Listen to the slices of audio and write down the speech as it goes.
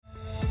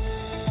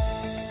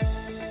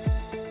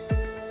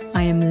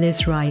I am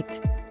Liz Wright.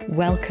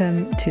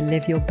 Welcome to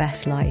Live Your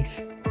Best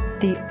Life.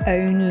 The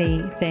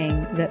only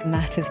thing that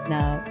matters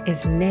now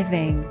is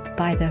living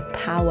by the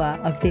power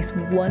of this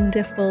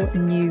wonderful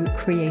new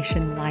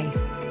creation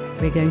life.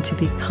 We're going to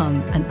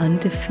become an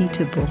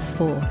undefeatable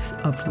force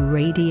of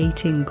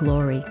radiating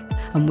glory,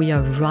 and we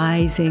are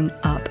rising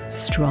up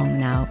strong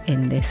now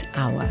in this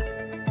hour.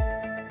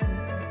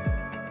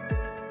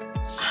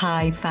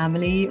 Hi,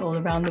 family all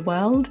around the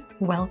world.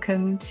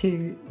 Welcome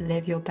to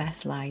Live Your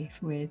Best Life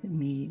with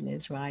me,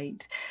 Liz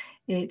Wright.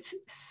 It's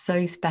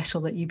so special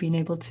that you've been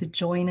able to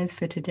join us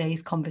for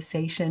today's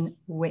conversation,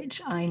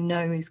 which I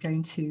know is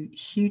going to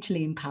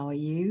hugely empower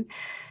you.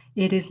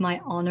 It is my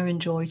honor and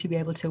joy to be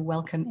able to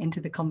welcome into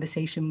the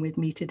conversation with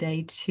me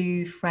today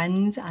two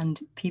friends and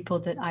people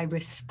that I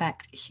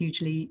respect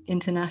hugely,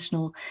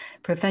 international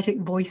prophetic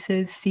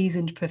voices,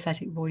 seasoned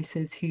prophetic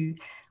voices who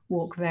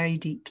walk very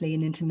deeply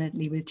and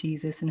intimately with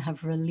Jesus and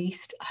have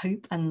released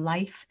hope and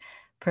life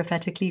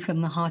prophetically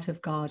from the heart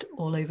of God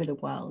all over the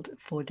world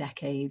for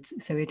decades.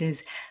 So it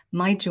is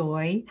my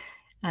joy.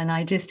 And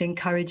I just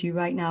encourage you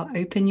right now,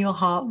 open your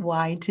heart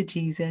wide to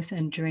Jesus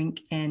and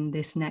drink in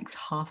this next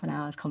half an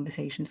hour's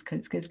conversations, because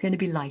it's going to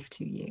be life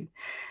to you.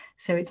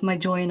 So it's my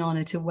joy and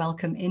honor to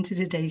welcome into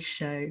today's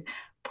show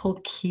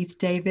Paul Keith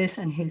Davis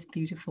and his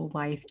beautiful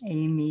wife,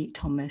 Amy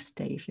Thomas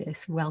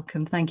Davis.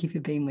 Welcome. Thank you for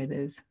being with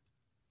us.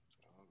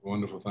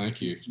 Wonderful.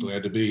 Thank you.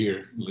 Glad to be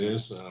here,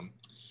 Liz. I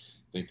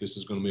think this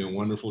is going to be a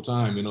wonderful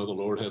time. You know, the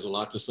Lord has a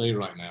lot to say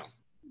right now.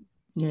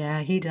 Yeah,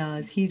 he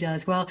does. He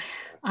does. Well,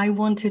 I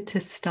wanted to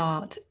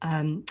start,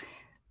 however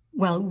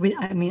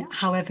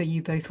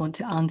you both want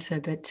to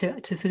answer, but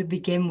to sort of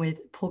begin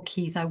with, Paul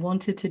Keith, I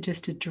wanted to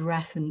just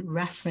address and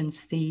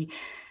reference the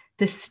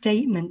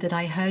statement that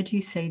I heard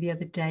you say the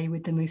other day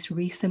with the most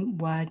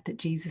recent word that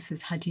Jesus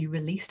has had you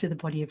release to the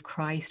body of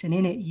Christ. And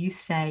in it, you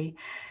say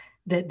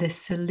that the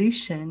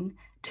solution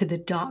to the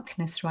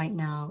darkness right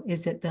now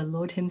is that the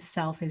Lord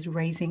himself is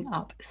raising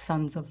up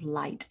sons of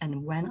light.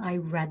 And when I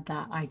read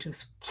that, I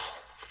just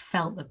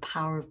felt the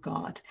power of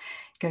God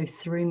go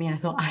through me. I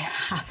thought, I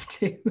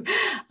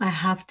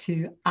have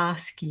to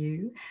ask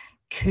you,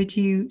 could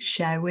you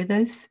share with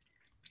us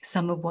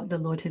some of what the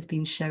Lord has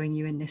been showing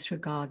you in this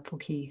regard, Paul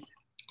Keith?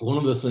 One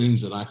of the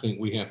things that I think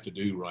we have to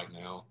do right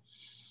now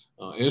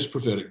as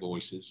prophetic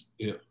voices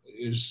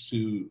is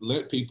to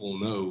let people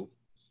know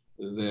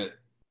that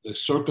the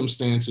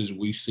circumstances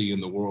we see in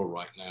the world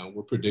right now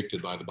were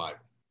predicted by the Bible.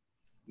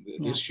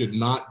 This should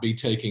not be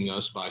taking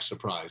us by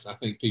surprise. I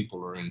think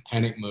people are in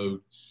panic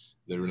mode.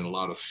 They're in a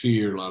lot of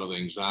fear, a lot of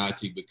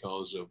anxiety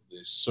because of the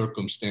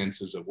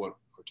circumstances of what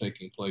are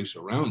taking place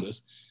around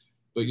us.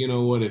 But you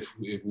know what? If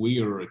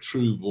we are a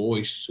true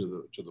voice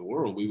to the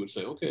world, we would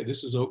say, okay.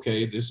 This is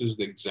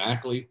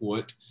exactly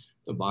what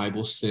the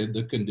Bible said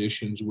the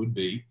conditions would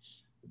be.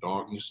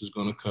 Darkness is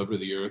going to cover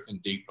the earth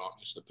and deep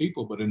darkness the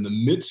people. But in the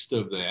midst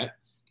of that,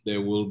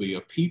 there will be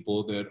a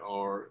people that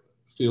are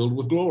filled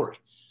with glory.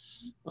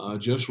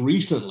 Just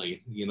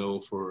recently, you know,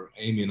 for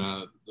Amy and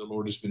I, the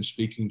Lord has been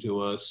speaking to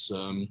us,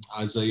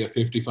 Isaiah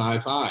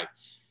 55:5.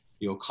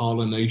 You'll call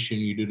a nation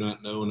you do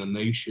not know, and a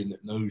nation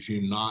that knows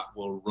you not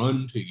will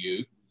run to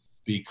you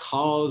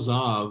because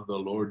of the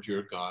Lord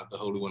your God, the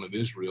Holy One of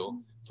Israel,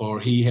 for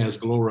he has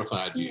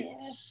glorified you.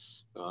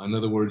 Yes. In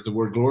other words, the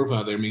word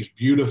glorified there means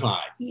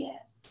beautified.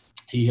 Yes.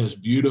 He has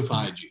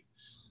beautified you.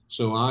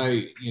 So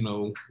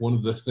one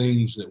of the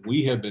things that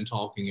we have been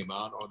talking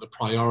about are the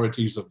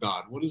priorities of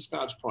God. What is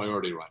God's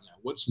priority right now?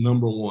 What's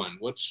number one?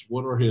 What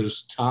are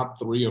his top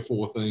 3 or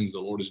 4 things the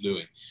Lord is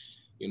doing?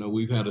 You know,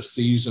 we've had a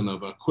season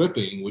of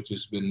equipping, which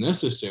has been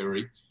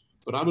necessary,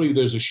 but I believe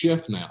there's a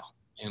shift now.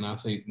 And I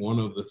think one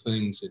of the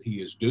things that he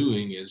is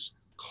doing is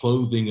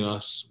clothing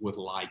us with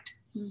light.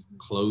 Mm-hmm.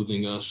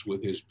 Clothing us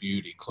with his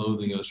beauty,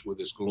 clothing us with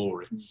his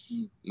glory,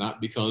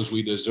 not because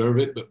we deserve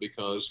it, but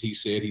because he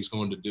said he's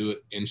going to do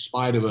it in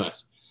spite of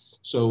us.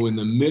 So in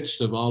the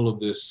midst of all of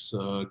this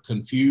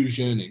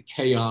confusion and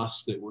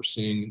chaos that we're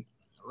seeing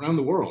around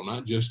the world,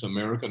 not just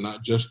America,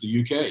 not just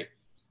the UK,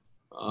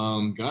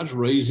 God's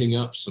raising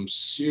up some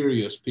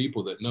serious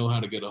people that know how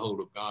to get a hold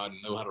of God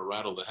and know how to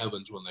rattle the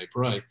heavens when they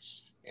pray.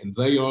 And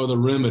they are the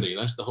remedy.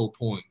 That's the whole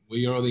point.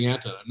 We are the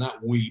antidote.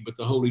 Not we, but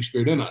the Holy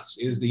Spirit in us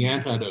is the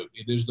antidote.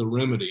 It is the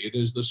remedy. It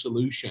is the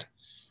solution.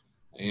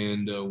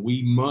 And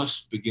we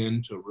must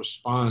begin to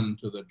respond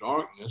to the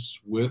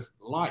darkness with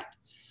light.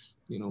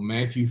 You know,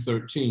 Matthew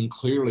 13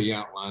 clearly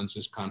outlines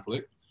this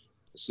conflict.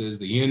 It says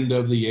the end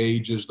of the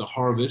age is the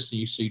harvest.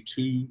 And you see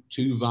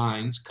two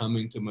vines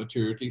coming to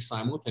maturity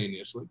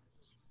simultaneously,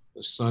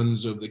 the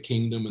sons of the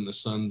kingdom and the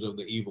sons of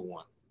the evil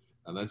one.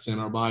 Now that's in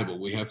our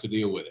Bible. We have to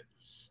deal with it.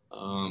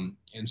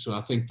 And so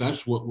I think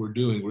that's what we're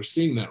doing. We're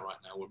seeing that right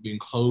now. We're being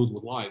clothed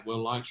with light. Well,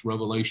 light's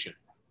revelation.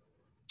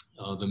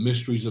 The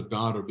mysteries of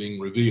God are being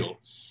revealed.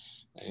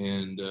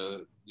 And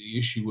the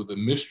issue with the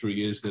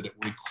mystery is that it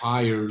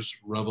requires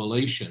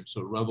revelation.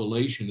 So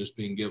revelation is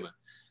being given.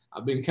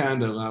 I've been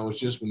I was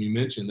just, when you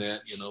mentioned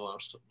that, you know, I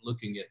was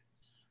looking at,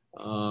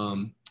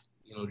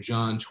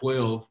 John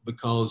 12,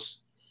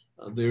 because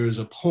there is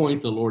a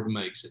point the Lord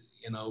makes it,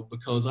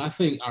 because I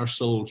think our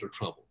souls are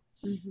troubled.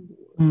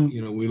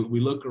 We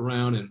look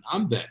around and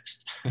I'm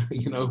vexed.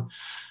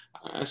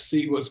 I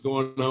see what's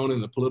going on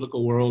in the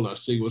political world. I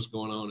see what's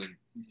going on in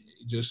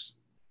just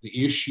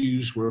the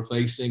issues we're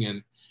facing,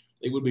 and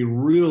it would be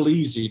real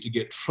easy to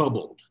get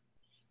troubled.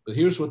 But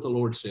here's what the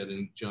Lord said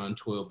in John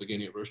 12,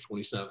 beginning at verse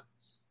 27.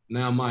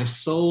 Now my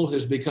soul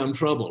has become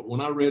troubled.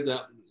 When I read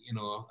that,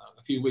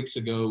 a few weeks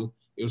ago,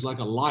 it was like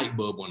a light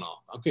bulb went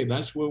off. Okay,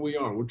 that's where we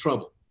are. We're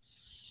troubled.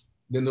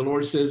 Then the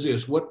Lord says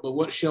this, but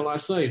what shall I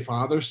say?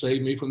 Father,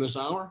 save me from this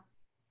hour.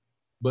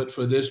 But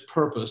for this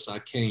purpose, I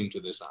came to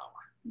this hour.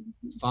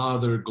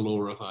 Father,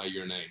 glorify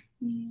your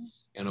name.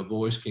 And a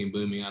voice came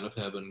booming out of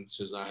heaven and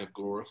says, I have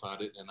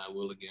glorified it, and I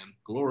will again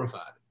glorify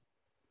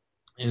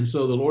it. And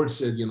so the Lord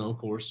said, of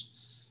course,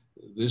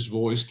 this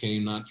voice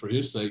came not for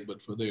his sake,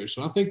 but for theirs.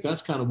 So I think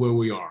that's kind of where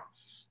we are.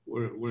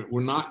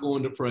 We're not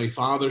going to pray,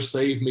 Father,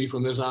 save me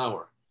from this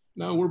hour.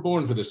 No, we're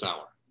born for this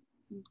hour.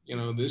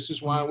 This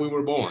is why we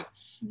were born.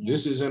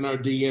 This is in our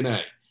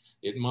DNA.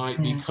 It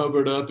might be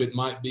covered up. It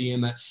might be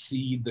in that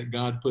seed that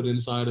God put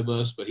inside of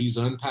us, but he's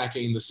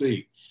unpacking the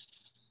seed.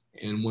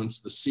 And once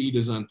the seed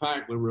is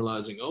unpacked, we're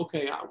realizing,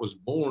 okay, I was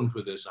born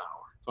for this hour.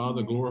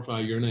 Father,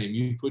 glorify your name.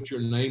 You put your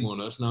name on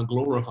us. Now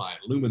glorify it,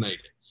 illuminate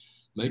it.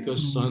 Make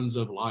us sons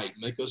of light.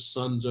 Make us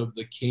sons of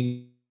the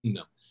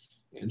kingdom.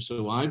 And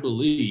so I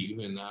believe,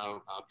 and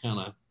I'll kind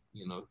of,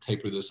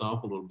 taper this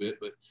off a little bit,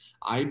 but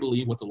I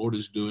believe what the Lord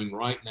is doing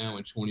right now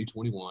in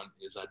 2021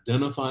 is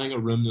identifying a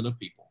remnant of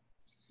people.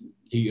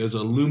 He is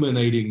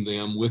illuminating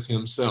them with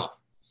himself.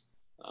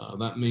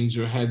 That means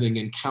they're having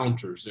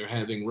encounters, they're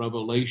having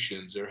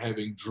revelations, they're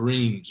having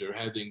dreams, they're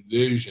having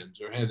visions,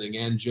 they're having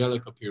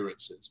angelic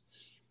appearances.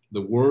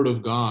 The Word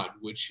of God,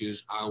 which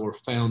is our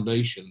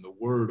foundation, the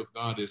Word of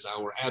God is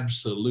our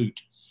absolute,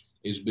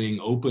 is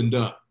being opened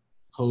up.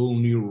 Whole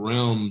new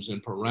realms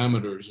and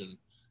parameters and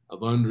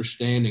of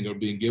understanding are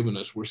being given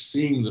us. We're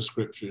seeing the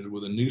scriptures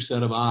with a new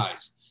set of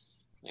eyes.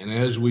 And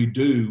as we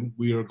do,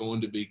 we are going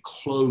to be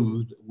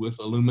clothed with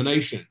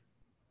illumination,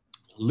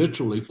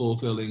 literally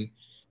fulfilling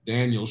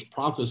Daniel's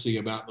prophecy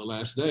about the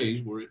last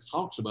days, where it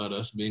talks about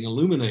us being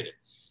illuminated,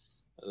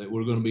 that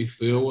we're going to be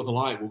filled with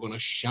light. We're going to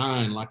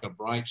shine like a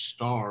bright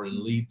star and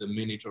lead the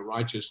many to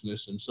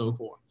righteousness and so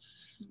forth.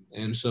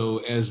 And so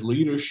as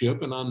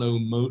leadership, and I know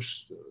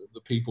most of the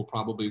people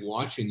probably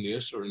watching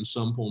this are in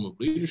some form of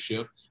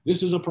leadership,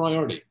 this is a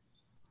priority.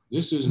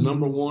 This is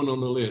number one on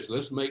the list.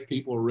 Let's make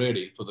people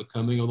ready for the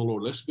coming of the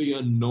Lord. Let's be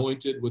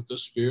anointed with the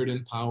spirit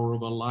and power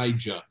of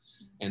Elijah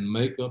and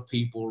make a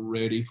people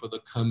ready for the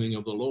coming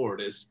of the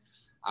Lord. As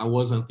I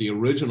wasn't the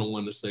original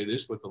one to say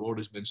this, but the Lord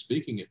has been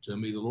speaking it to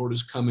me. The Lord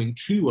is coming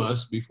to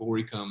us before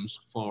he comes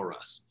for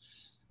us.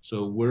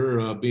 So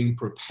we're being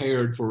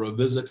prepared for a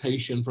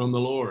visitation from the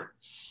Lord.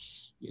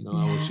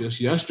 I was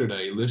just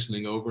yesterday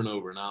listening over and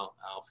over, and I'll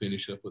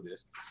finish up with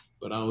this.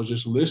 But I was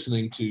just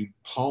listening to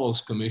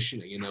Paul's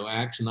commissioning,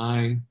 Acts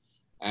 9,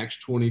 Acts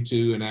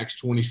 22, and Acts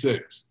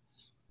 26,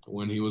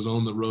 when he was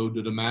on the road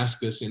to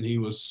Damascus and he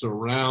was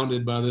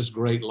surrounded by this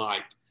great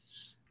light.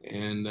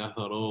 And I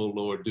thought, oh,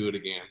 Lord, do it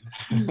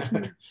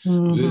again.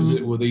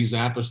 Visit with these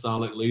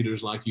apostolic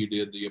leaders like you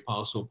did the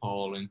Apostle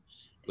Paul, and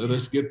let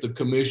us get the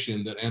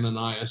commission that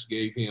Ananias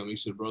gave him. He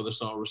said, Brother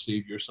Saul,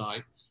 receive your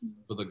sight.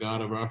 For the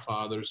God of our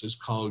fathers has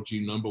called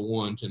you, number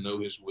one, to know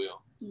his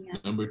will.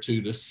 Number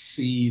two, to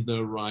see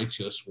the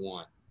righteous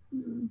one.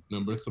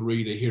 Number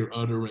three, to hear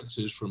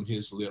utterances from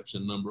his lips.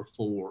 And number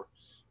four,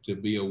 to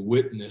be a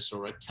witness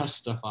or a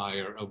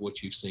testifier of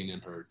what you've seen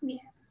and heard.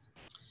 Yes.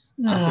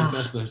 I think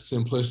that's the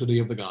simplicity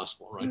of the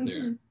gospel right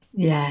there.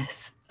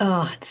 Yes.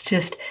 Oh, it's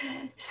just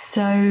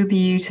so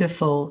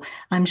beautiful.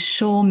 I'm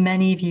sure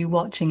many of you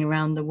watching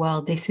around the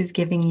world, this is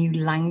giving you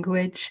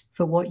language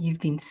for what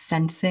you've been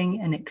sensing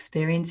and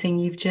experiencing.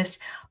 You've just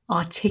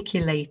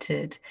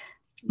articulated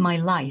my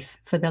life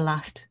for the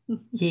last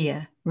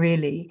year,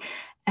 really.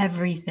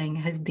 Everything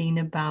has been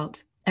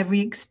about every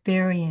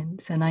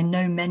experience. And I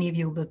know many of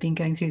you have been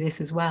going through this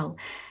as well.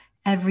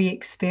 Every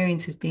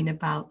experience has been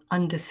about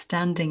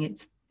understanding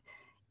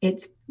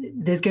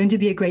there's going to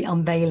be a great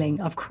unveiling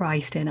of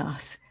Christ in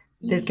us.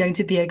 There's going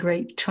to be a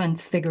great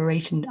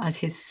transfiguration as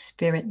his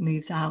spirit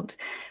moves out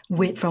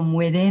from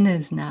within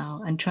us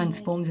now and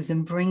transforms us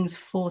and brings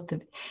forth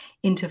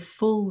into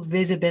full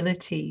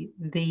visibility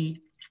the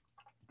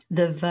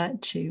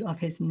virtue of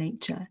his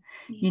nature.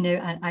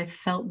 I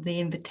felt the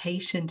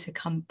invitation to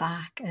come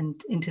back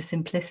and into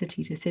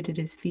simplicity, to sit at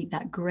his feet,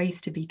 that grace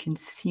to be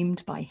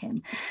consumed by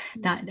him,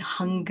 that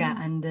hunger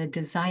and the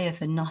desire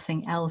for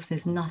nothing else.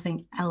 There's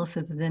nothing else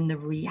other than the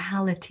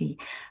reality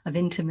of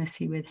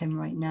intimacy with him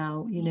right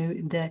now.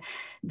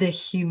 The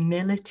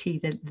humility,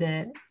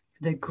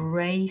 the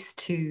grace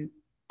to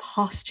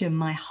posture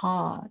my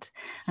heart.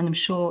 And I'm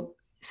sure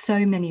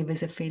so many of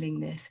us are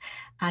feeling this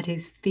at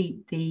his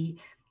feet, the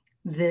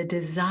the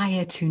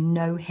desire to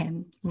know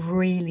him,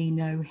 really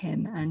know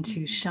him, and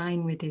to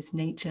shine with his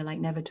nature like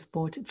never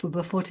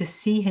before, to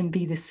see him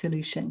be the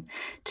solution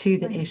to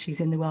the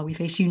issues in the world we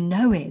face. You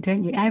know it,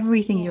 don't you?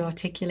 Everything you're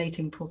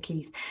articulating, poor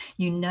Keith,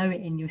 you know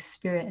it in your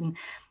spirit. And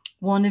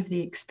one of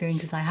the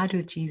experiences I had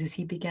with Jesus,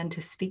 he began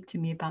to speak to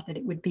me about that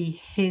it would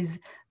be his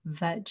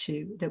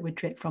virtue that would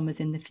drip from us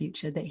in the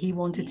future, that he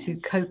wanted to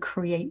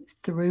co-create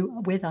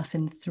with us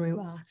and through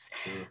us,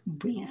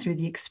 through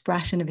the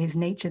expression of his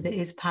nature that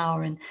is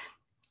power. And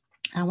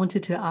I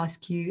wanted to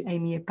ask you,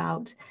 Amy,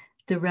 about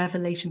the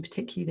revelation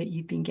particularly that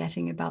you've been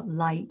getting about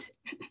light.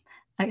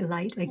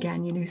 Light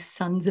again, you know,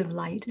 sons of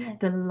light,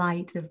 the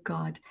light of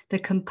God, the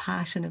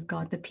compassion of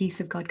God, the peace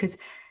of God. Because,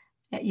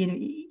 you know,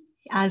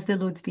 as the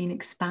Lord's been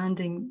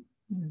expanding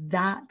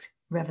that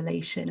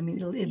revelation, I mean,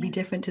 it'll be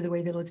different to the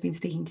way the Lord's been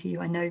speaking to you,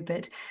 I know,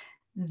 but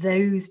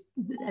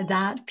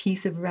that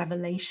piece of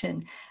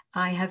revelation,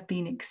 I have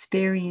been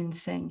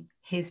experiencing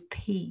his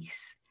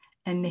peace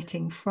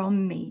emitting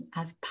from me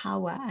as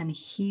power and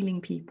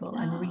healing people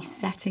and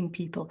resetting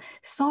people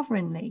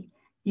sovereignly,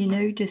 you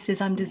know, just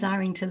as I'm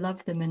desiring to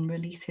love them and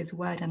release his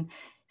word. I'm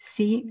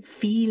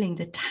feeling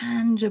the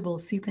tangible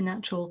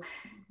supernatural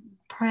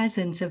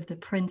presence of the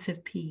Prince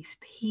of Peace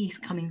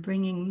coming,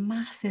 bringing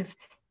massive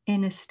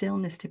inner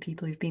stillness to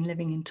people who've been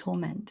living in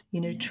torment,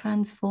 you know,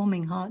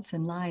 transforming hearts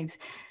and lives,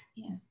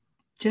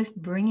 just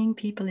bringing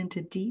people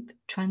into deep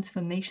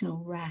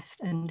transformational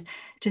rest and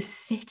just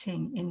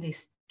sitting in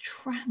this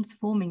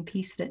transforming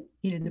peace that,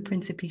 you know, the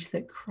Prince of Peace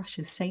that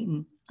crushes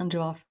Satan under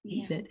our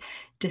feet, that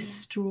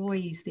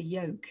destroys the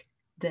yoke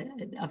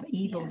of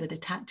evil that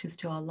attaches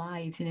to our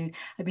lives. You know,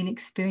 I've been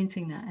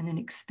experiencing that, and then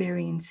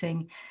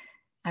experiencing,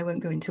 I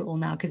won't go into it all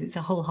now because it's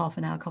a whole half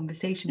an hour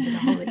conversation, but a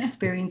whole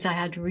experience I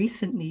had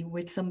recently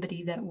with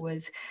somebody that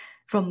was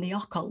from the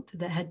occult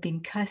that had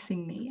been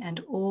cursing me,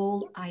 and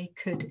all I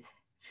could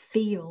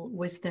feel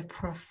was the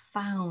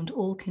profound,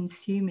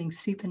 all-consuming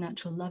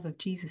supernatural love of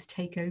Jesus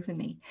take over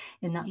me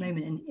in that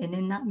moment. And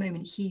in that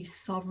moment, he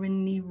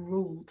sovereignly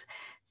ruled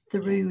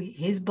through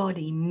his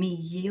body. Me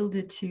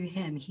yielded to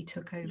him. He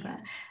took over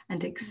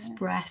and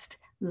expressed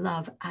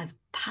love as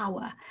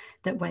power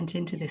that went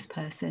into this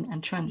person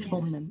and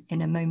transformed them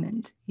in a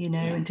moment, you know.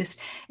 And just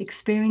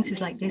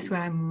experiences like this where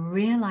I'm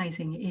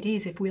realizing it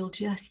is, if we'll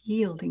just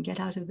yield and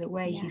get out of the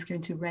way, he's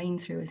going to reign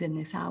through us in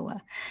this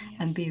hour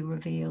and be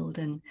revealed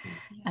and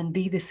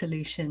be the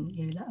solution.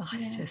 You know,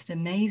 it's just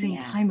amazing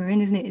time we're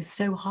in, isn't it? It's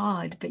so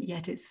hard, but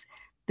yet it's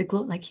the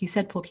glory, like you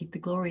said, Paul Keith, the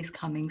glory is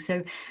coming.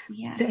 So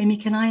Amy,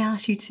 can I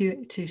ask you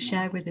to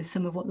share with us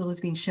some of what the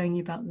Lord's been showing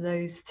you about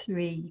those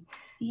three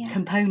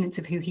components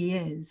of who he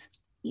is?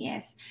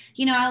 Yes.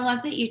 You know, I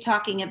love that you're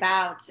talking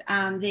about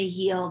the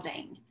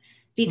yielding,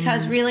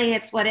 because really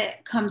it's what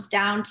it comes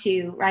down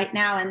to right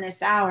now in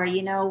this hour.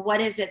 You know,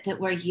 what is it that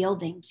we're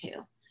yielding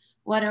to?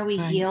 What are we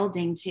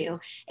yielding to?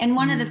 And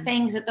one of the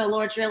things that the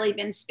Lord's really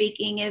been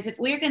speaking is, if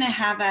we're going to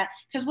have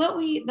because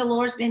the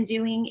Lord's been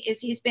doing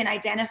is he's been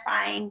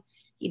identifying,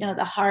 you know,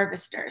 the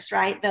harvesters,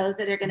 right? Those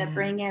that are going to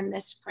bring in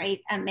this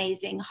great,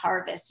 amazing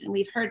harvest. And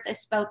we've heard this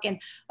spoken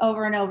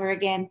over and over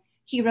again.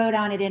 He wrote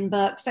on it in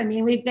books. I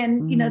mean, we've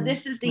been, you know,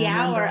 this is the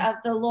hour of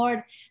the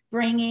Lord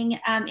bringing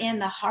in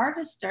the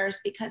harvesters,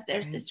 because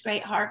there's this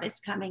great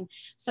harvest coming.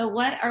 So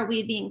what are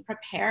we being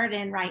prepared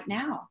in right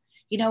now?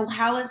 You know,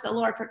 how is the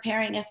Lord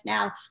preparing us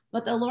now?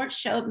 What the Lord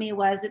showed me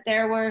was that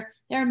there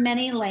are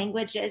many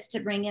languages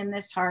to bring in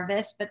this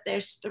harvest, but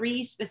there's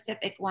three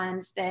specific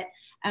ones that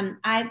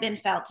I've been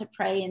felt to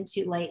pray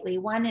into lately.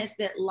 One is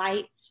that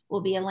light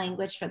will be a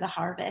language for the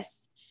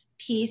harvest.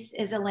 Peace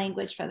is a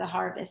language for the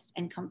harvest,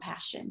 and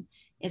compassion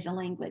is a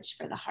language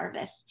for the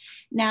harvest.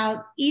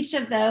 Now, each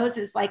of those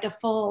is like a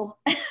full,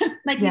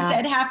 like you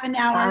said, half an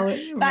hour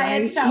by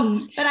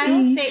itself. But I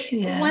will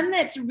say one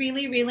that's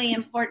really, really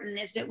important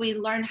is that we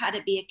learn how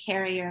to be a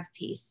carrier of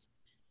peace,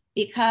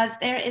 because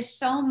there is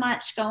so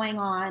much going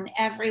on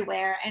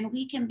everywhere and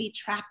we can be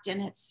trapped in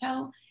it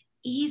so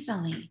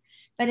easily.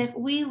 But if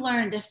we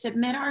learn to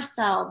submit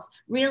ourselves,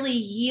 really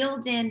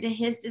yield into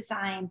his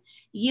design,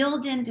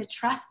 yield into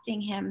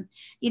trusting him.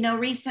 You know,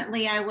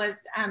 recently I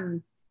was,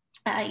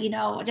 you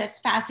know,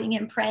 just fasting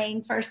and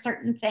praying for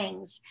certain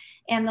things.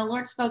 And the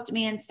Lord spoke to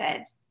me and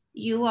said,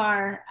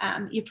 you're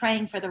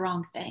praying for the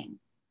wrong thing.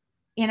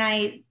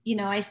 And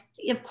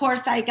of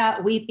course I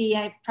got weepy.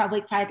 I probably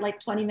cried like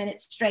 20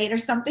 minutes straight or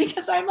something,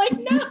 because I'm like,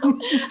 no,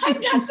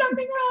 I've done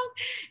something wrong.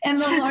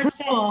 And the Lord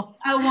said,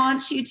 I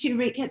want you to,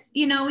 because,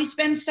 you know, we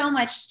spend so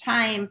much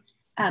time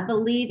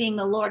believing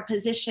the Lord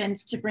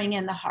positions to bring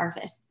in the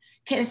harvest,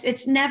 because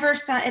it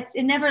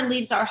never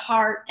leaves our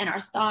heart and our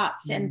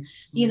thoughts. And,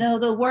 you know,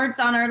 the words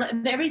on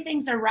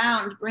everything's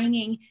around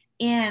bringing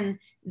in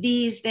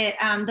these that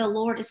the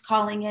Lord is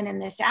calling in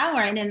this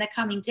hour and in the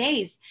coming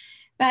days.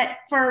 But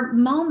for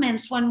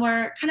moments when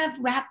we're kind of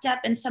wrapped up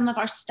in some of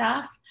our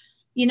stuff,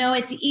 you know,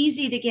 it's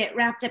easy to get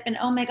wrapped up in,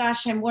 oh my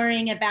gosh, I'm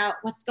worrying about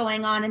what's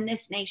going on in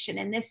this nation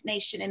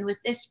and with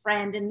this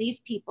friend and these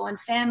people and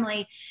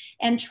family,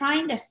 and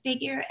trying to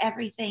figure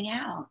everything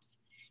out.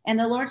 And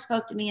the Lord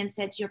spoke to me and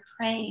said, you're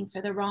praying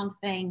for the wrong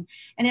thing.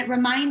 And it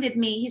reminded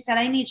me, he said,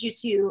 I need you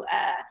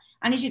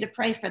to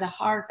pray for the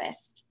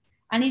harvest.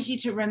 I need you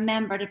to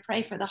remember to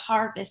pray for the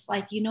harvest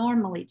like you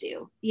normally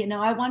do. You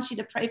know, I want you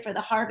to pray for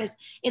the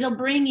harvest. It'll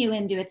bring you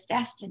into its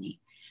destiny.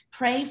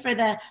 Pray for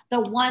the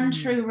one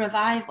true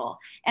revival.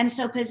 And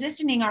so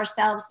positioning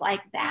ourselves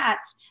like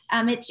that,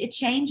 it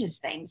changes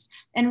things.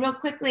 And real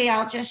quickly,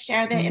 I'll just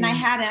share that. And I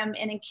had an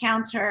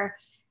encounter,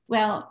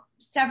 well,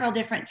 several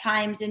different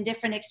times in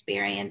different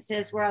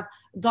experiences where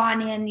I've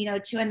gone in, you know,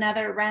 to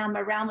another realm,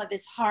 a realm of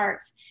his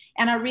heart.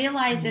 And I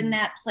realized in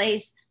that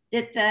place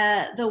that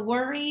the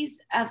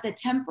worries of the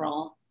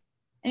temporal,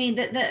 I mean,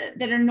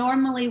 that are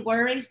normally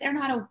worries, they're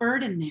not a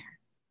burden there.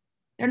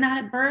 They're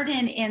not a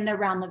burden in the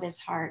realm of his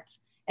heart.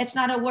 It's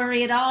not a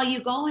worry at all.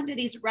 You go into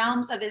these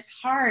realms of his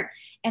heart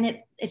and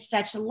it's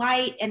such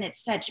light and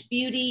it's such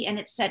beauty and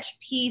it's such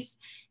peace.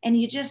 And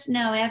you just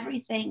know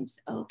everything's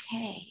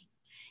okay.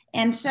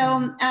 And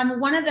so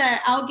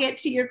I'll get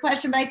to your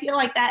question, but I feel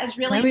like that is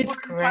really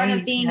important part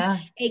of being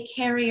a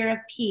carrier of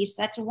peace.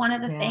 That's one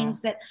of the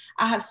things that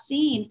I have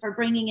seen for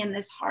bringing in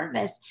this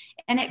harvest.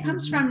 And it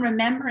comes from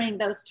remembering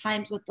those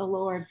times with the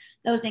Lord,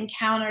 those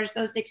encounters,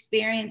 those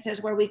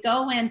experiences where we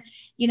go in,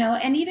 you know,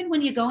 and even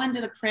when you go into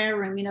the prayer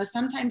room, you know,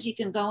 sometimes you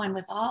can go in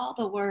with all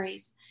the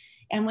worries.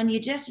 And when you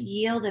just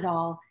yield it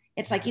all,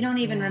 it's like you don't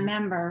even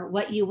remember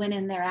what you went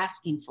in there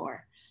asking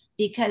for,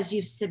 because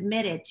you've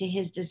submitted to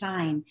his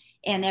design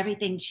and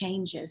everything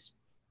changes.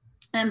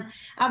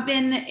 I've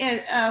been,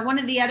 one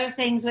of the other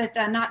things with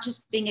not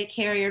just being a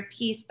carrier of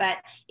peace, but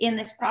in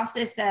this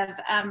process of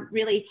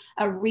really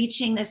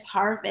reaching this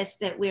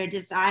harvest that we're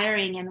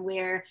desiring and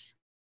we're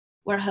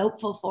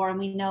hopeful for, and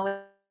we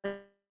know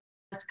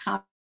it's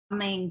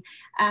coming,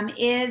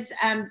 is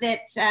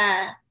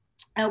that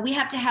we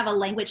have to have a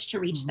language to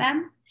reach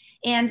them.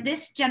 And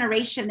this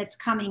generation that's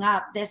coming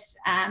up, this,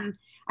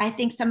 I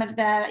think some of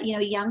the, you know,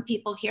 young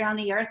people here on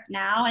the earth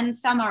now, and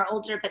some are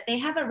older, but they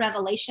have a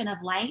revelation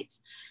of light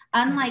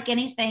unlike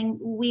anything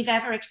we've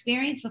ever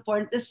experienced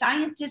before. The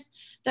scientists,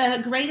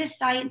 the greatest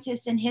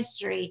scientists in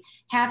history,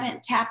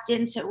 haven't tapped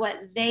into what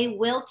they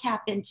will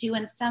tap into,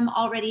 and some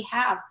already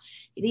have.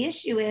 The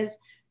issue is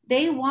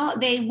they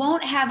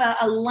won't have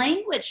a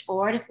language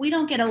for it if we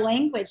don't get a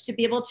language to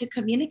be able to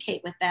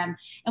communicate with them.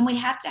 And we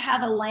have to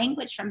have a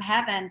language from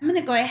heaven. I'm going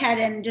to go ahead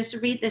and just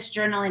read this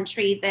journal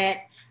entry that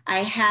I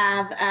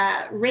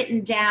have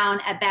written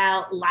down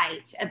about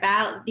light,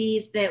 about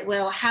these that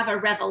will have a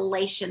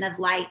revelation of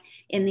light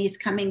in these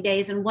coming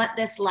days and what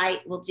this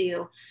light will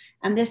do.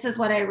 And this is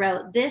what I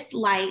wrote. This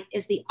light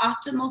is the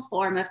optimal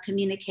form of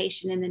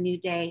communication in the new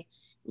day.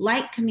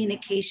 Light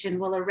communication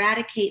will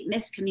eradicate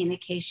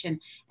miscommunication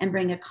and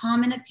bring a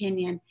common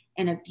opinion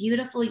and a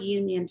beautiful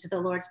union to the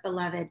Lord's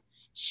beloved.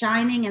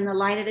 Shining in the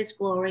light of his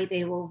glory,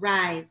 they will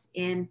rise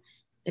in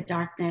the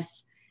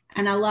darkness.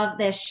 And I love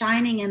this,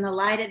 shining in the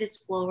light of his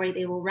glory,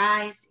 they will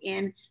rise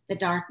in the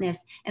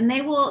darkness. And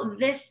they will,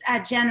 this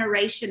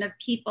generation of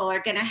people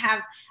are going to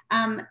have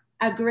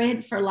a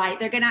grid for light.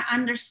 They're going to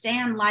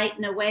understand light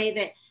in a way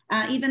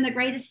that even the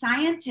greatest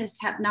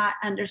scientists have not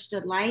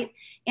understood light.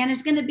 And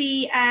it's going to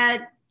be,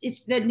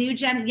 it's the new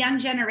young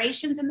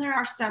generations, and there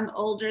are some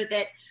older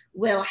that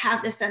will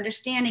have this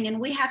understanding. And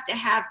we have to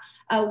have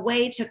a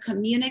way to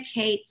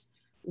communicate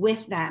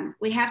with them.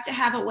 We have to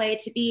have a way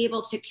to be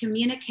able to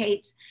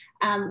communicate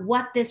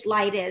what this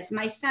light is.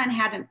 My son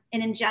had an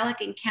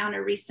angelic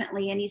encounter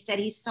recently, and he said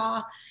he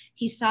saw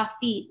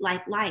feet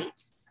like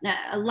light,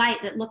 a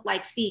light that looked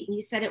like feet. And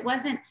he said it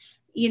wasn't,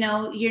 you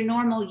know, your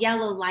normal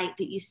yellow light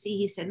that you see.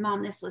 He said,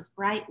 Mom, this was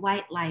bright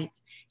white light.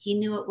 He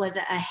knew it was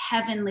a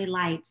heavenly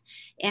light.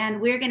 And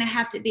we're going to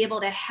have to be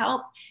able to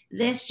help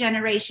this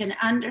generation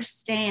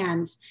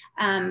understand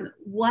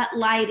what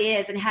light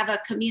is and have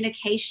a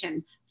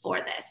communication for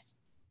this.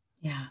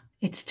 Yeah,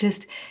 it's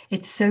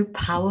so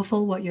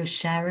powerful what you're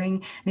sharing,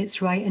 and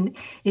it's right. And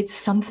it's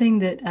something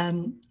that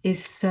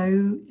is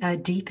so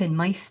deep in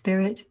my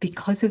spirit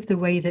because of the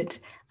way that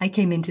I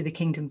came into the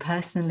kingdom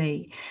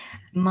personally.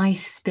 My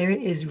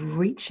spirit is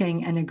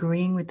reaching and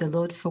agreeing with the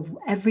Lord for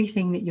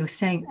everything that you're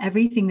saying,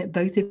 everything that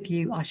both of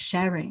you are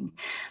sharing.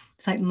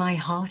 It's like my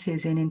heart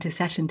is in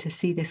intercession to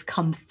see this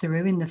come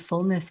through in the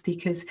fullness,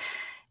 because,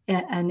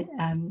 and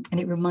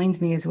it reminds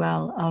me as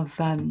well of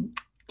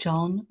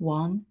John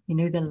 1, you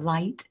know, the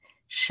light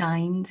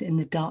shines in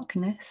the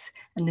darkness,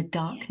 and the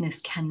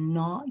darkness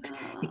cannot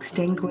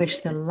extinguish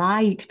the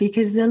light,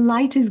 because the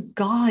light is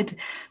God.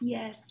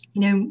 Yes.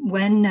 You know,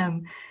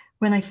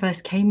 when I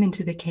first came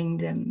into the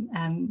kingdom,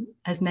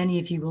 as many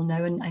of you will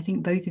know, and I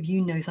think both of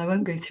you know, so I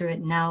won't go through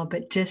it now,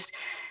 but just,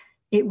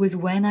 it was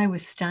when I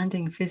was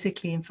standing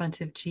physically in front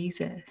of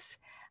Jesus,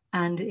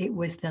 and it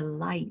was the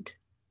light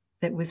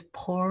that was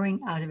pouring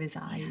out of his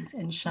eyes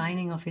and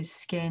shining off his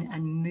skin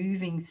and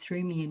moving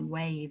through me in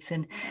waves.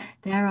 And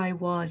there I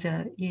was,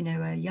 a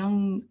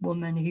young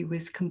woman who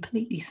was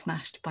completely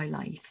smashed by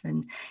life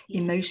and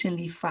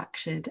emotionally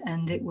fractured.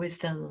 And it was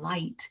the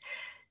light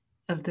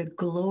of the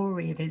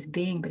glory of his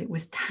being, but it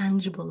was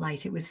tangible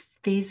light. It was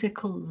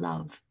physical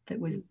love that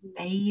was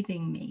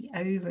bathing me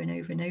over and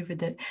over and over,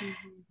 that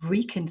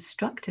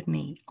reconstructed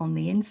me on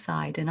the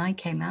inside. And I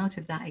came out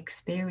of that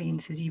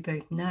experience, as you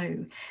both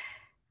know,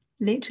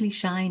 literally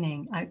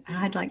shining. I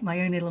had like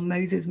my own little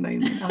Moses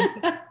moment. I was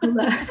just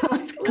I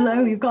was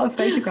glowing. You've got a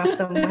photograph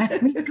somewhere.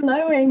 Me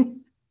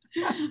glowing.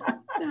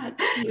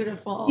 That's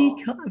beautiful.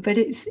 But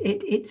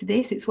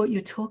it's what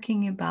you're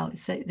talking about.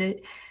 So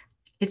that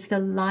it's the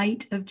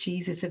light of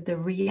Jesus, of the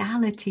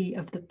reality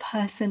of the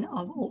person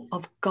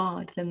of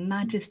God, the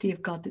majesty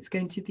of God, that's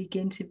going to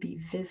begin to be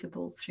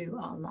visible through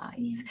our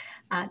lives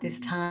at this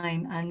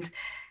time. And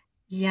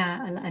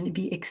and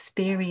be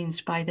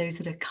experienced by those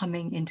that are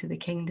coming into the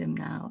kingdom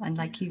now. And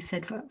like you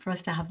said, for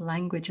us to have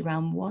language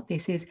around what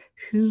this is,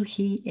 who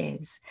he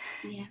is,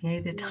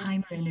 the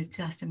time we're in is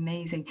just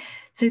amazing.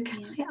 So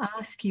can I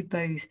ask you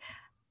both,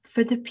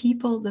 for the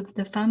people,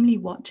 the family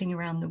watching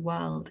around the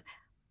world,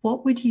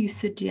 what would you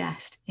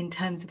suggest in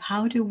terms of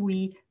how do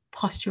we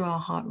posture our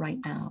heart right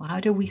now?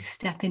 How do we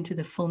step into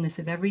the fullness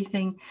of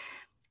everything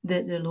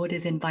that the Lord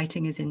is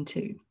inviting us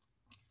into?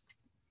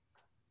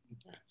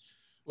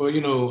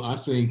 Well, I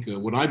think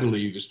what I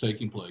believe is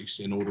taking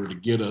place in order to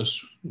get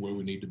us where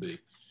we need to be,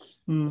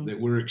 that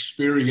we're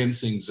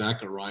experiencing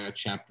Zechariah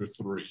chapter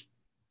 3.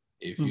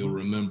 If you'll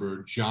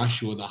remember,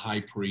 Joshua the high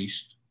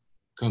priest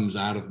comes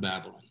out of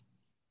Babylon,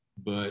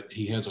 but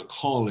he has a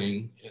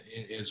calling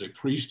as a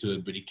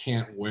priesthood, but he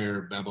can't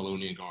wear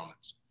Babylonian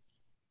garments.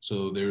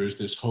 So there is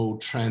this whole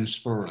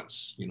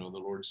transference. The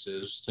Lord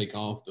says, take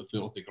off the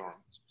filthy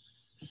garments.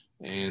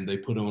 And they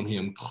put on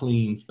him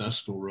clean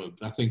festal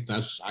robes.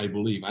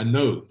 I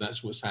know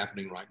that's what's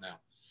happening right now.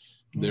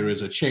 There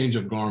is a change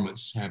of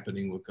garments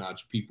happening with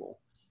God's people.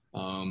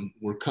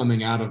 We're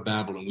coming out of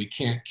Babylon. We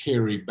can't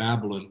carry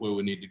Babylon where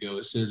we need to go.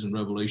 It says in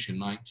Revelation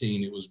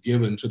 19, it was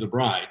given to the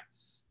bride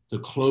to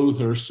clothe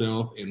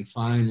herself in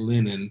fine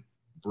linen,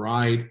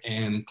 bright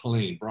and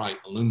clean, bright,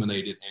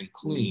 illuminated and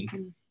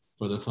clean,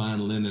 for the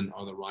fine linen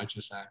are the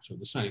righteous acts of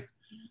the saints.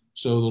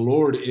 So the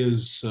Lord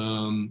is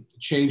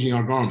changing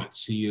our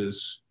garments. He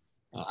is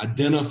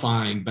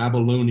identifying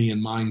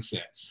Babylonian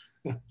mindsets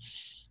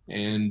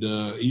and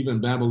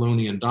even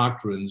Babylonian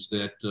doctrines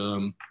that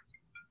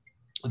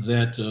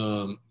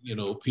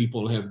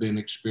people have been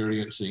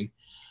experiencing.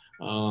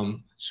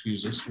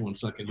 Excuse us 1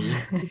 second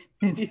here.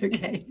 It's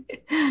okay.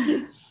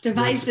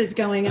 Devices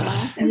going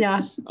off.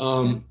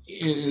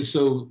 And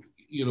so,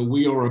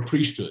 we are a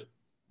priesthood.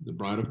 The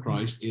bride of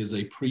Christ is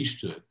a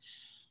priesthood.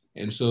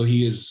 And so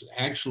he is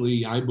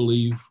actually, I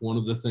believe, one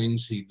of the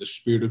things, the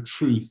Spirit of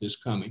truth is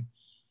coming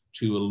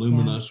to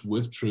illumine us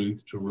with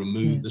truth, to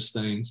remove the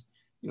stains.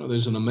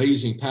 There's an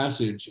amazing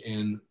passage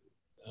in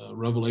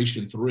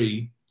Revelation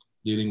 3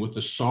 dealing with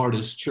the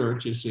Sardis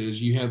church. It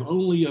says, you have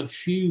only a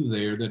few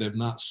there that have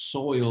not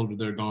soiled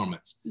their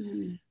garments.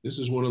 This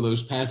is one of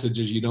those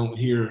passages you don't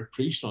hear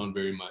preached on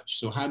very much.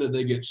 So how did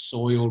they get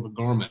soiled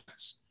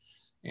garments?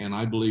 And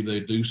I believe they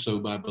do so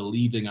by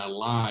believing a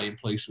lie in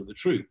place of the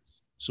truth.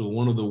 So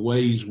one of the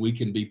ways we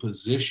can be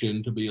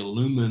positioned to be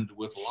illumined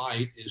with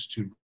light is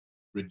to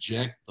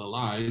reject the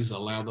lies,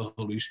 allow the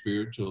Holy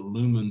Spirit to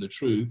illumine the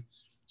truth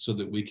so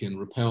that we can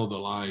repel the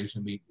lies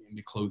and be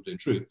clothed in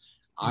truth.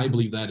 I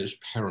believe that is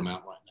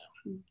paramount right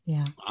now.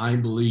 Yeah. I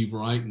believe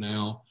right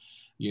now,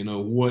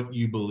 what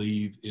you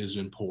believe is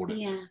important.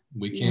 Yeah.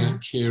 We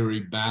can't carry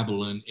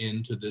Babylon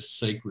into this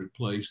sacred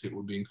place that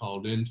we're being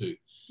called into.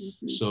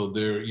 So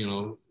there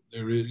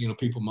is,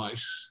 people might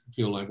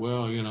feel like,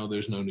 well,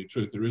 there's no new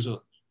truth.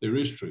 There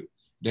is truth.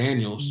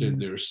 Daniel said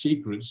there are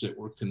secrets that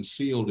were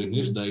concealed in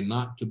his day,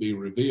 not to be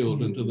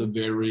revealed until the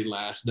very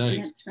last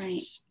days. That's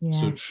right. Yes.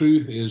 So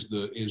truth is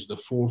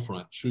the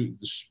forefront, truth,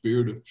 the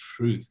Spirit of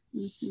truth.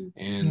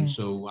 And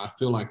so I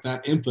feel like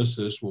that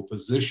emphasis will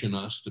position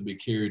us to be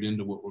carried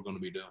into what we're going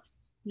to be doing.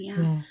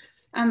 Yeah.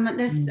 Yes.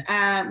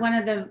 One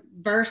of the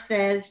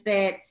verses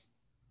that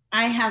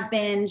I have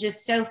been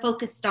just so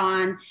focused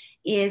on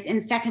is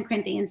in 2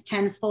 Corinthians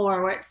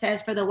 10:4, where it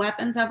says, for the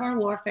weapons of our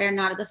warfare,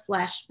 not of the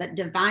flesh, but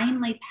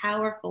divinely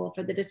powerful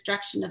for the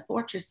destruction of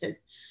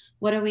fortresses.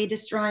 What are we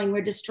destroying?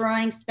 We're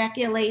destroying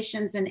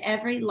speculations and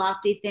every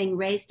lofty thing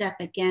raised up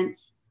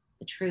against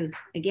the truth,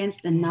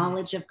 against the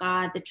knowledge of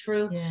God, the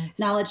true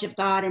knowledge of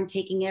God, and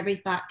taking every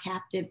thought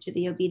captive to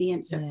the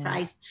obedience of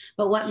Christ.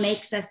 But what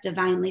makes us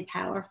divinely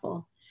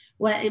powerful?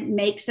 What it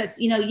makes us,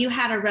 you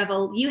had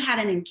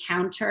an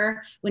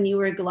encounter when you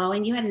were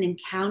glowing. You had an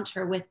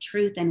encounter with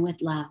truth and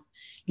with love.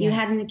 You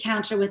had an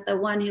encounter with the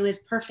one who is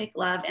perfect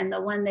love and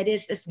the one that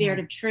is the Spirit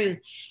of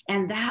truth.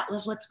 And that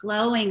was what's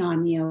glowing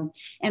on you.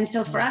 And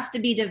so for us to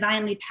be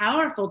divinely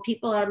powerful,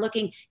 people are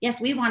looking,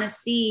 yes, we want to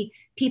see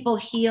people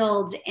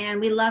healed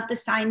and we love the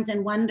signs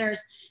and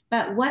wonders.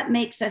 But what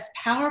makes us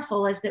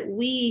powerful is that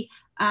we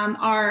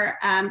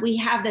we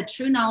have the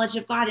true knowledge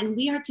of God, and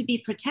we are to be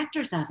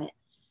protectors of it.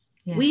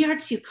 Yes. We are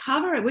to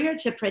cover it. We are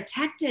to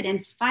protect it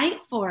and fight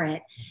for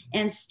it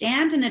and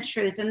stand in the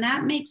truth. And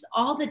that makes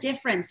all the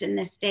difference in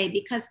this day,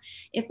 because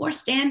if we're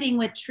standing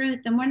with truth,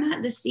 then we're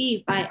not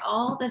deceived by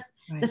all the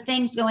the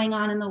things going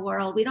on in the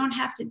world. We don't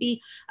have to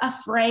be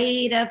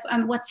afraid of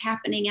what's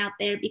happening out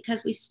there,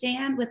 because we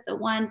stand with the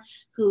one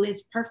who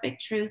is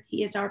perfect truth.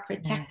 He is our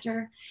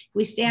protector. Yes.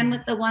 We stand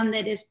with the one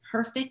that is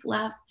perfect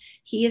love.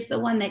 He is the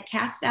one that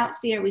casts out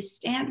fear. We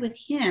stand with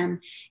him.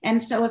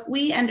 And so if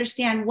we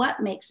understand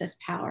what makes us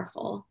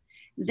powerful,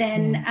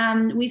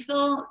 then we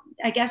feel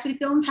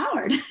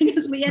empowered,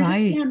 because we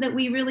understand that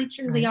we really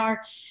truly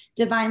are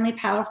divinely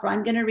powerful.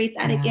 I'm going to read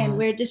that again.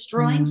 We're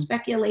destroying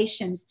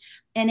speculations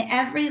and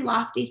every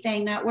lofty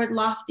thing. That word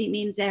lofty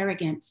means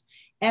arrogant.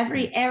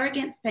 Every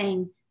arrogant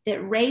thing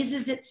that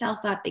raises itself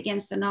up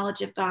against the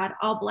knowledge of God,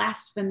 all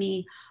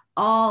blasphemy,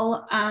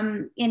 all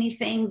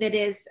anything that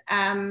is,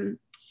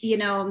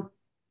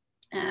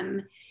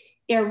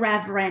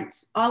 irreverent,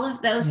 all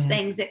of those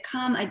things that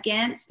come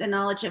against the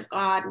knowledge of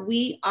God,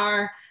 we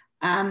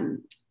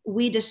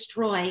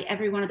destroy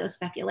every one of those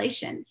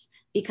speculations,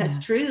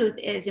 because truth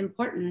is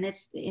important.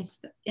 It's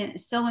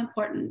so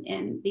important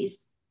in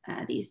these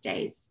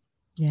days.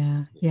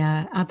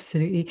 Yeah,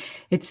 absolutely.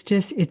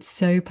 It's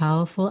so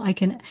powerful. I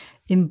can,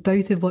 in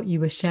both of what you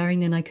were sharing,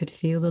 then I could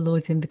feel the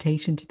Lord's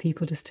invitation to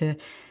people just to,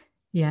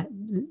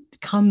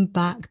 come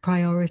back,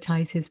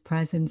 prioritize his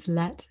presence,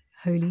 let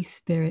Holy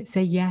Spirit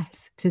say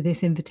yes to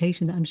this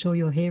invitation that I'm sure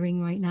you're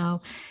hearing right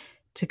now,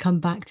 to come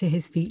back to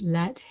his feet.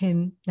 Let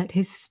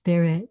his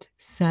Spirit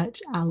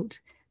search out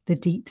the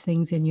deep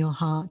things in your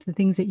heart, the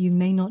things that you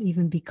may not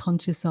even be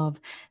conscious of,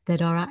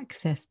 that are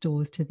access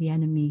doors to the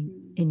enemy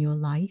in your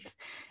life.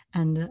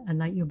 And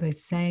like you're both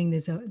saying,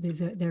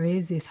 there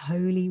is this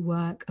holy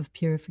work of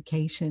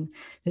purification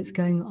that's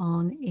going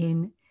on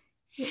in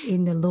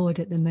the Lord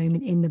at the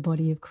moment, in the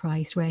body of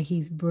Christ, where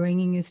he's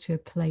bringing us to a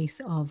place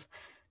of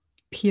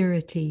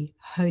purity,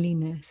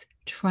 holiness,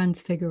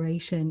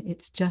 transfiguration.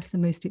 It's just the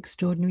most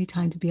extraordinary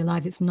time to be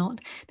alive. It's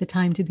not the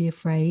time to be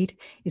afraid.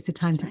 It's a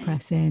time to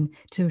press in,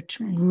 to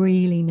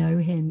really know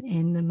him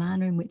in the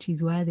manner in which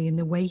he's worthy, in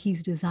the way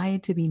he's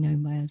desired to be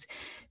known by us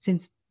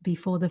since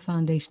before the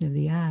foundation of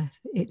the earth.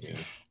 It's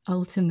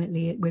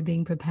ultimately, we're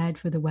being prepared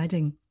for the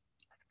wedding,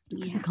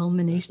 the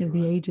culmination of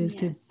the ages,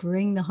 to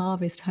bring the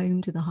harvest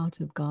home to the heart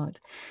of God,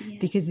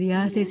 because the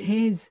earth is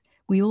his.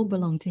 We all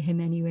belong to him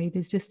anyway.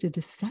 There's just a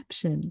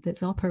deception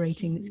that's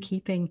operating, that's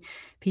keeping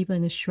people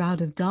in a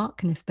shroud of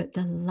darkness, but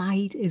the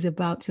light is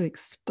about to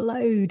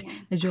explode,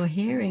 as you're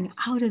hearing,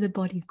 out of the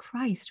body of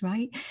Christ,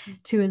 right?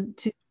 To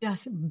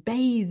just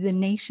bathe the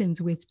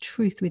nations with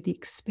truth, with the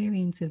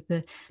experience of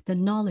the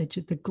knowledge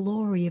of the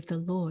glory of the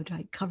Lord,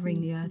 right? Covering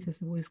the earth as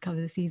the waters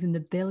cover the seas, and the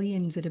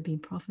billions that have been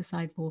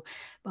prophesied for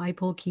by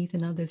Paul Keith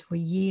and others for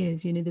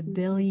years. The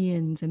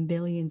billions and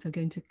billions are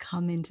going to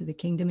come into the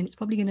kingdom, and it's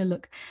probably going to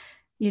look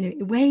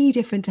way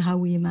different to how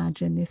we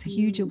imagine. This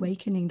huge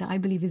awakening that I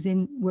believe is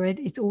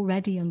it's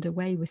already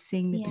underway. We're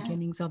seeing the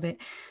beginnings of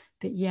it.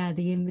 But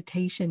the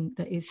invitation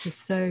that is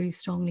just so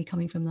strongly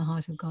coming from the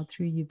heart of God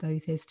through you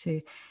both is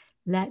to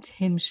let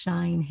him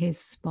shine his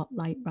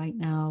spotlight right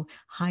now,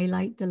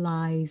 highlight the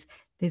lies.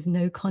 There's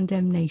no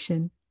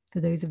condemnation for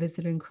those of us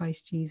that are in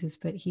Christ Jesus,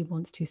 but he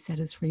wants to set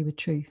us free with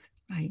truth,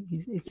 right?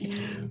 It's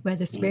where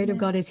the Spirit of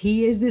God is.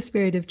 He is the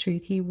Spirit of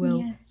truth. He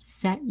will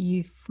set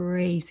you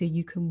free so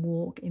you can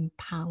walk in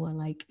power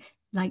like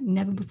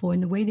never before,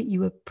 in the way that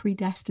you were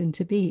predestined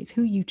to be. It's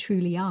who you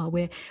truly are.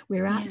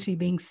 We're actually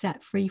being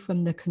set free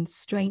from the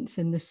constraints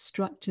and the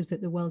structures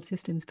that the world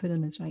system's put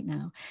on us right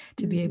now,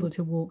 to be able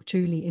to walk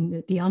truly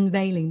in the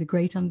unveiling, the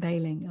great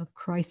unveiling of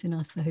Christ in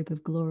us, the hope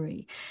of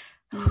glory.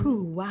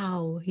 Oh,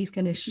 wow. He's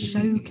going to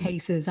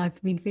showcase us.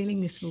 I've been feeling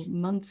this for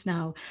months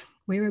now.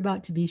 We're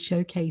about to be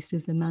showcased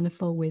as the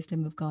manifold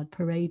wisdom of God,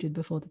 paraded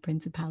before the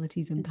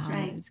principalities and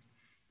powers.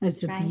 As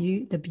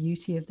the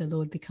beauty of the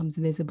Lord becomes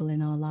visible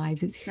in our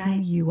lives. It's who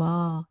you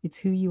are. It's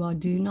who you are.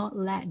 Do not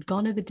let,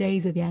 gone are the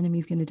days where the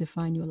enemy's going to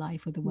define your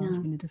life, or the world's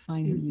going to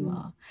define who you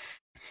are.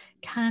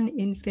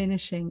 In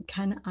finishing,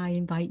 can I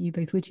invite you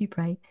both, would you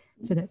pray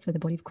for the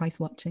body of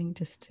Christ watching,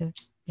 just to,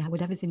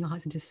 whatever's in your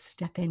hearts, and just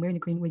step in. We're in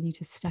agreement with you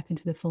to step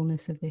into the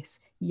fullness of this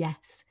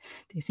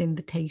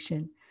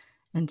invitation,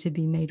 and to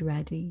be made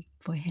ready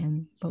for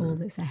him, for all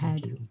that's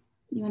ahead.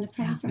 You want to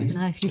pray first? Can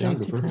I ask you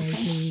both to pray,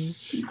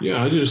 please?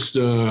 I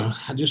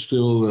just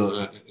feel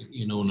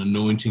an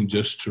anointing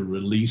just to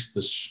release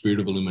the spirit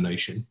of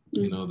illumination,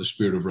 the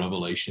spirit of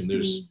revelation.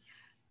 There's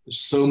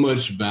so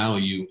much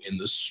value in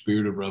the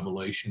spirit of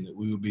revelation, that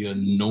we will be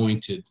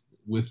anointed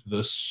with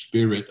the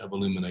spirit of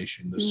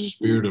illumination, the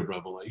spirit of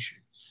revelation,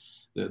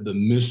 that the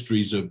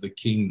mysteries of the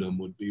kingdom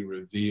would be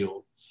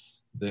revealed,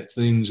 that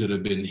things that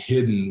have been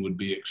hidden would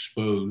be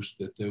exposed,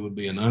 that there would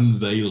be an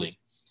unveiling.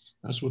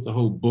 That's what the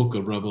whole book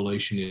of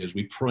Revelation is.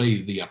 We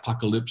pray the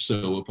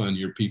apocalypso upon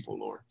your people,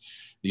 Lord.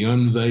 The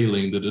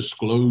unveiling, the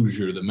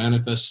disclosure, the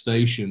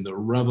manifestation, the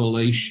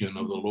revelation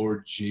of the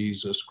Lord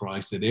Jesus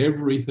Christ, that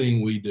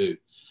everything we do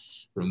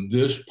from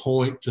this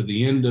point to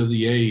the end of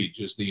the age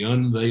is the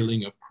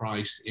unveiling of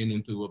Christ in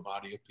and through a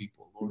body of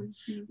people. Lord,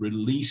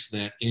 release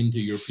that into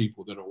your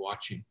people that are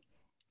watching.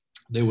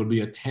 There would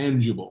be a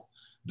tangible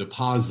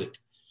deposit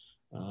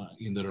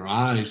in their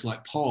eyes,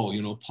 like Paul.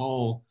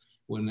 Paul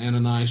when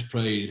Ananias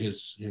prayed,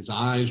 his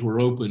eyes were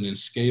open and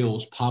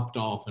scales popped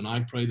off. And I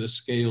pray the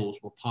scales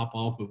will pop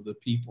off of the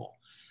people,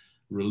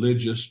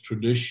 religious,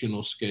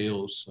 traditional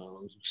scales,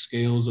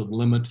 scales of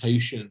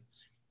limitation,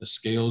 the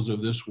scales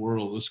of this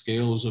world, the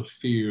scales of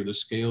fear, the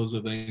scales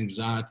of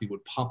anxiety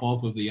would pop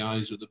off of the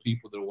eyes of the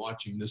people that are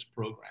watching this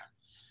program.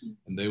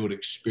 And they would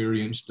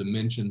experience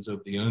dimensions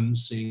of the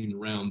unseen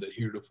realm that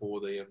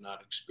heretofore they have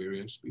not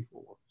experienced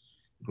before.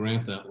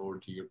 Grant that,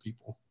 Lord, to your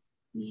people.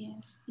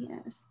 Yes,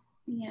 yes,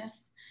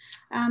 yes.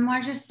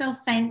 We're just so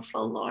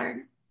thankful,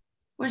 Lord.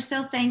 We're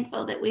so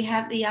thankful that we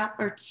have the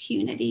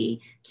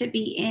opportunity to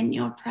be in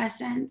your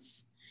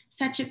presence.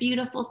 Such a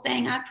beautiful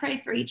thing. I pray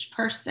for each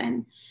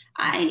person.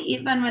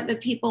 Even with the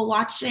people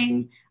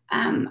watching,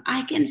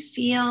 I can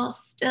feel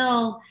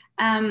still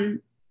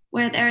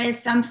where there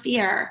is some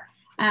fear.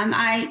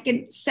 I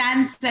can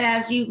sense that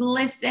as you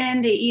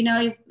listened,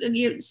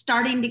 you're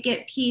starting to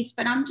get peace,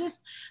 but I'm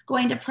just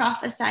going to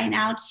prophesy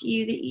now to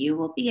you that you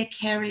will be a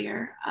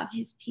carrier of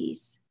his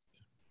peace.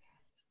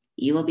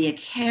 You will be a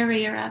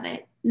carrier of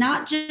it,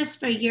 not just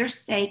for your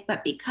sake,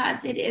 but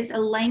because it is a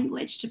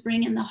language to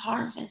bring in the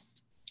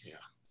harvest. Yeah.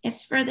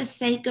 It's for the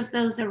sake of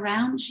those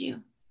around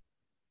you.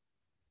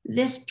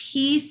 This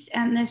peace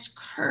and this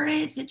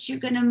courage that you're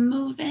going to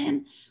move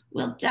in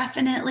will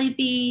definitely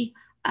be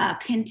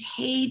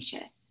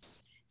contagious.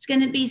 It's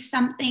going to be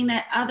something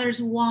that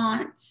others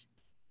want,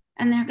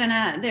 and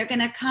they're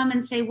gonna come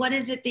and say, "What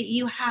is it that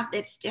you have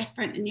that's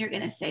different?" And you're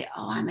going to say,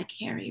 "Oh, I'm a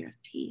carrier of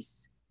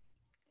peace."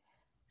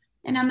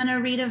 And I'm going to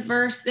read a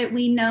verse that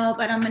we know,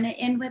 but I'm going to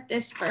end with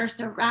this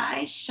verse.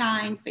 Arise,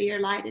 shine, for your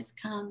light has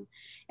come,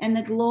 and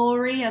the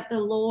glory of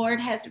the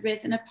Lord has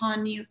risen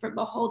upon you. For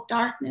behold,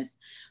 darkness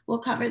will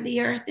cover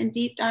the earth, and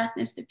deep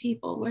darkness the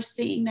people. We're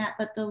seeing that,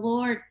 but the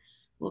Lord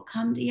will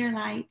come to your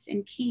lights,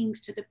 and kings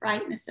to the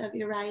brightness of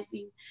your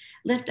rising.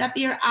 Lift up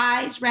your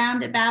eyes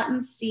round about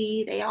and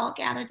see. They all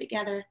gather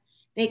together.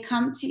 They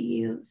come to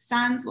you.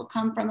 Sons will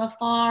come from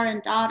afar,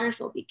 and daughters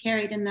will be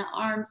carried in the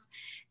arms.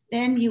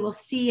 Then you will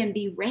see and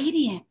be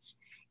radiant,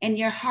 and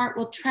your heart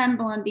will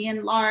tremble and be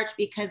enlarged,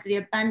 because the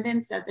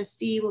abundance of the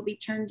sea will be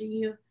turned to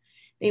you.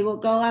 They will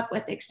go up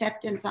with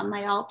acceptance on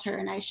my altar,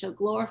 and I shall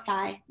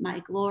glorify my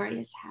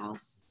glorious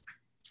house.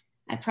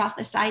 I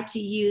prophesy to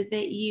you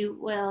that you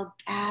will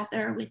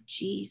gather with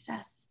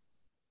Jesus.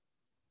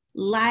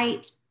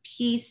 Light,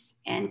 peace,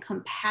 and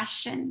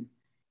compassion,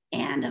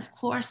 and of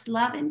course,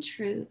 love and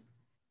truth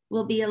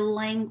will be a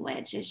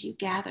language as you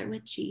gather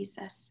with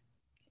Jesus.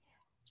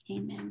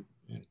 Amen.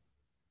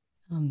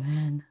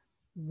 Amen.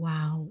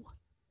 Wow.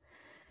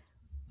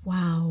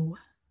 Wow.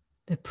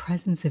 The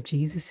presence of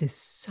Jesus is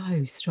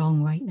so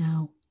strong right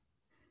now.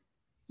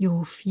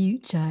 Your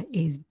future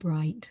is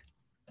bright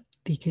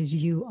because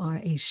you are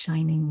a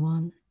shining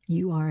one.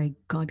 You are a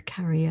God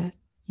carrier.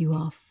 You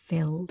are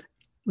filled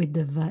with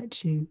the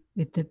virtue,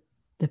 with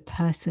the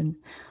person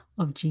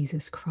of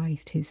Jesus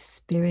Christ. His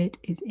spirit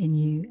is in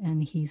you,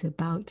 and he's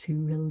about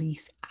to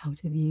release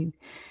out of you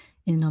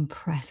in an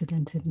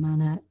unprecedented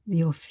manner.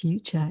 Your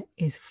future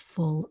is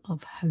full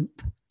of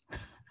hope.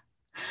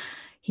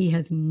 He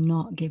has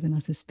not given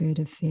us a spirit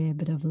of fear,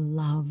 but of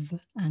love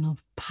and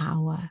of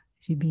power,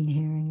 as you've been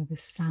hearing, of a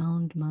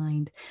sound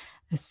mind,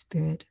 a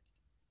spirit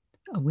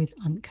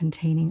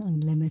containing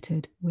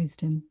unlimited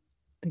wisdom,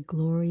 the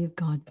glory of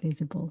God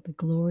visible, the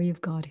glory of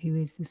God who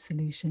is the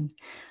solution,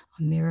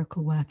 a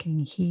miracle working,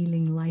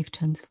 healing, life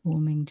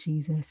transforming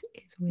Jesus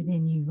is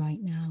within you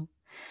right now.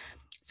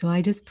 So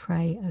I just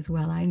pray as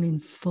well. I'm in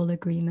full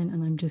agreement,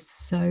 and I'm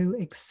just so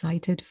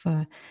excited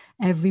for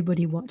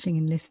everybody watching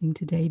and listening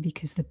today,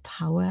 because the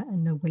power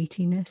and the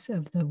weightiness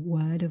of the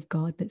word of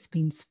God that's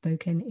been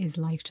spoken is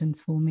life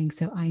transforming.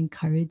 So I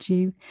encourage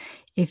you,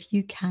 if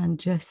you can,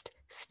 just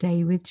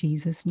stay with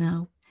Jesus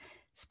now.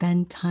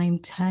 Spend time,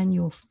 turn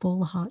your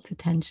full heart's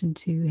attention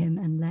to him,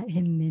 and let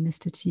him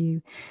minister to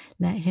you.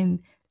 Let him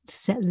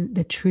set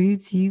the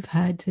truths you've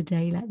heard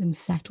today, let them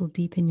settle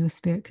deep in your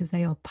spirit, because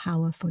they are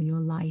power for your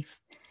life.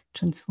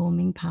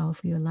 Transforming power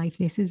for your life.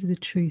 This is the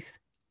truth,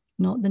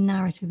 not the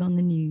narrative on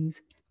the news.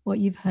 What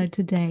you've heard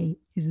today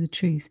is the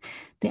truth.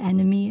 The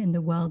enemy and the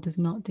world does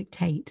not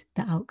dictate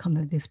the outcome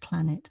of this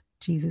planet.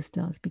 Jesus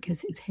does,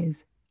 because it's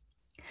his.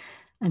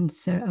 And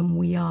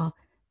we are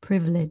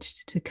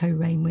privileged to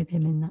co-reign with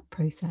him in that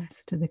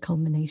process, to the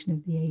culmination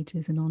of the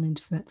ages and on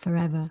into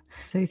forever.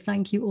 So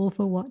thank you all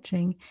for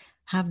watching.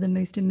 Have the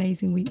most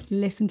amazing week.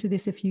 Listen to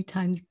this a few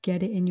times.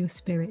 Get it in your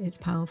spirit. It's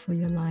powerful for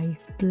your life.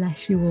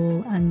 Bless you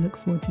all, and look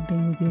forward to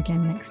being with you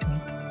again next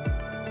week.